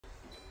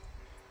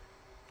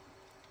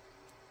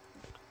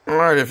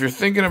Alright, if you're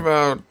thinking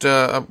about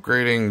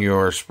upgrading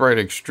your Sprite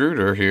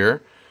extruder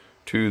here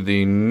to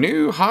the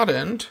new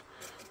Hotend,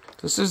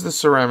 this is the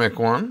ceramic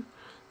one.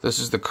 This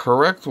is the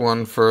correct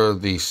one for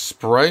the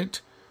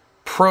Sprite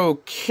Pro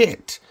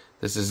Kit.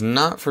 This is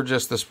not for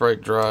just the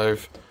Sprite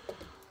drive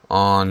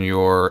on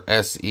your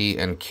SE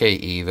and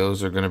KE.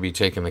 Those are going to be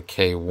taking the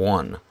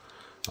K1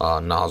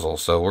 nozzle.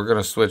 So we're going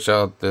to switch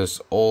out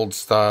this old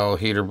style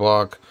heater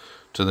block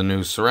to the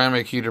new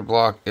ceramic heater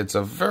block. It's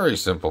a very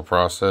simple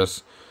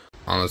process.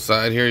 On the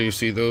side here you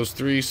see those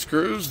 3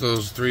 screws.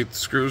 Those 3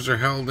 screws are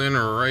held in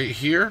right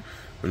here.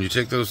 When you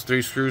take those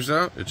 3 screws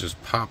out, it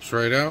just pops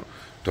right out.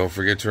 Don't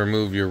forget to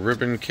remove your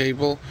ribbon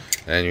cable,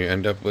 and you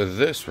end up with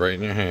this right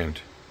in your hand.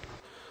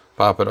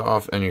 Pop it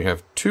off, and you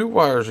have 2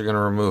 wires you're going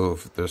to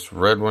remove. This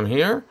red one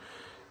here,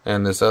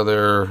 and this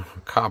other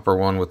copper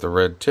one with the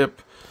red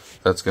tip.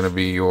 That's going to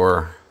be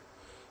your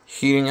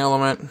heating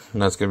element,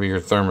 and that's going to be your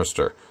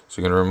thermistor.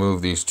 So you're going to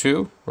remove these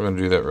 2. We're going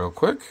to do that real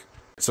quick.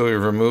 So we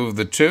removed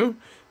the 2.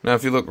 Now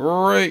if you look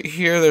right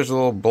here, there's a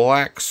little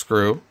black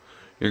screw.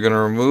 You're going to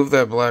remove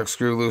that black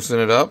screw, loosen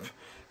it up,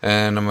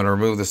 and I'm going to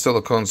remove the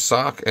silicone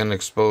sock and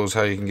expose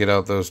how you can get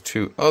out those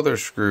 2 other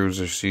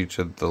screws you see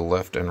to the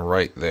left and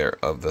right there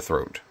of the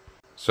throat.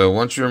 So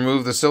once you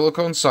remove the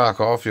silicone sock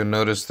off, you'll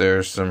notice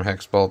there's some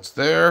hex bolts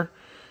there.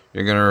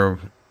 You're going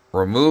to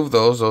remove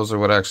those. Those are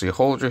what actually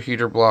hold your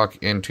heater block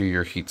into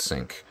your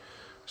heatsink.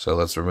 So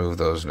let's remove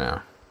those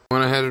now.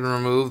 Went ahead and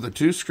removed the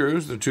 2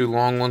 screws, the 2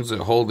 long ones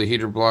that hold the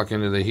heater block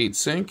into the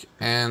heatsink,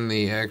 and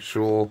the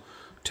actual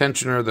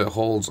tensioner that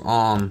holds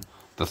on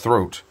the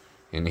throat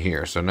in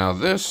here. So now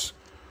this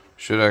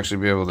should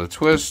actually be able to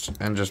twist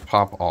and just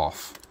pop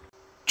off.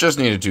 Just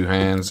needed 2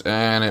 hands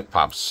and it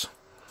pops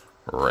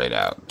right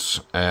out.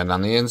 And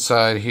on the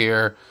inside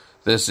here,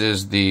 this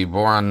is the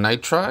boron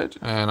nitride,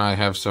 and I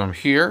have some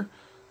here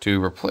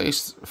to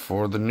replace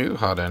for the new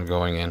Hotend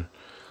going in.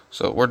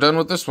 So we're done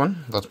with this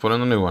one. Let's put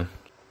in the new one.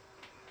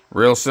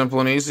 Real simple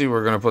and easy.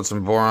 We're going to put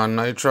some boron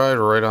nitride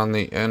right on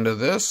the end of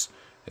this,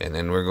 and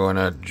then we're going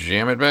to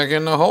jam it back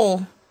in the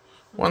hole.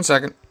 1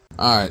 second.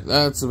 Alright,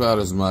 that's about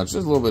as much.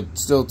 It's a little bit,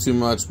 still too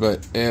much,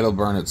 but it'll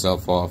burn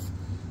itself off.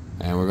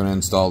 And we're going to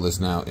install this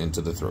now into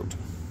the throat.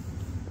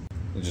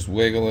 You just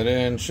wiggle it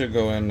in, should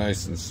go in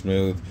nice and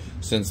smooth.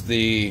 Since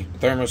the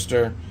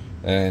thermistor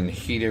and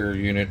heater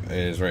unit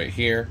is right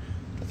here,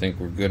 I think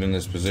we're good in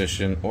this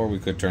position, or we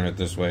could turn it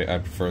this way. I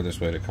prefer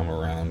this way to come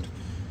around.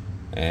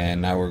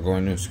 And now we're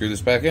going to screw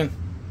this back in.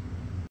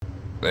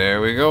 There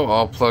we go,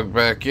 all plugged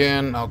back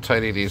in. I'll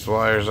tidy these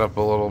wires up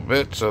a little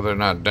bit so they're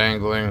not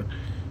dangling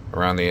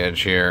around the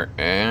edge here,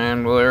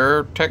 and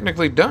we're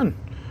technically done.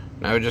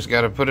 Now we just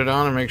got to put it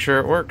on and make sure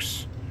it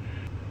works.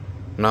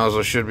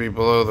 Nozzle should be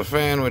below the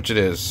fan, which it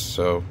is,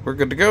 so we're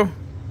good to go.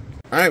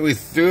 Alright, we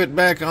threw it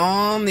back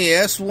on the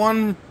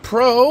S1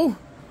 Pro.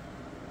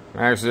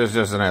 Actually, it's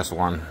just an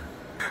S1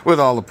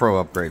 with all the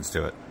Pro upgrades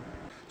to it.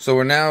 So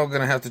we're now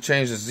going to have to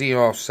change the Z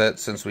offset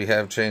since we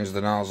have changed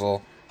the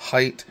nozzle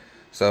height.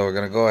 So we're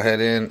going to go ahead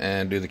in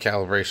and do the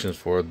calibrations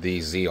for the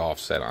Z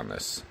offset on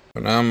this.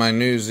 So now my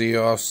new Z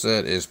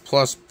offset is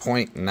plus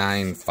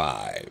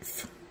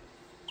 0.95.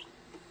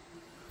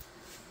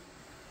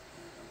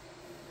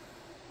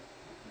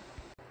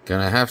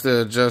 Gonna have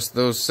to adjust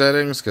those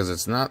settings because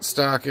it's not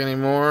stock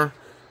anymore.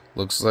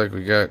 Looks like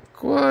we got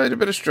quite a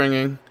bit of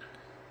stringing,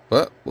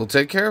 but we'll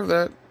take care of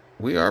that.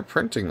 We are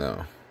printing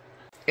though.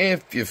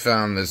 If you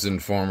found this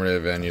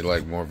informative and you'd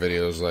like more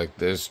videos like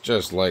this,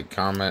 just like,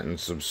 comment, and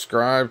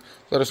subscribe.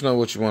 Let us know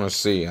what you want to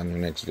see on the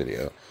next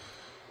video.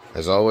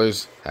 As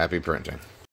always, happy printing.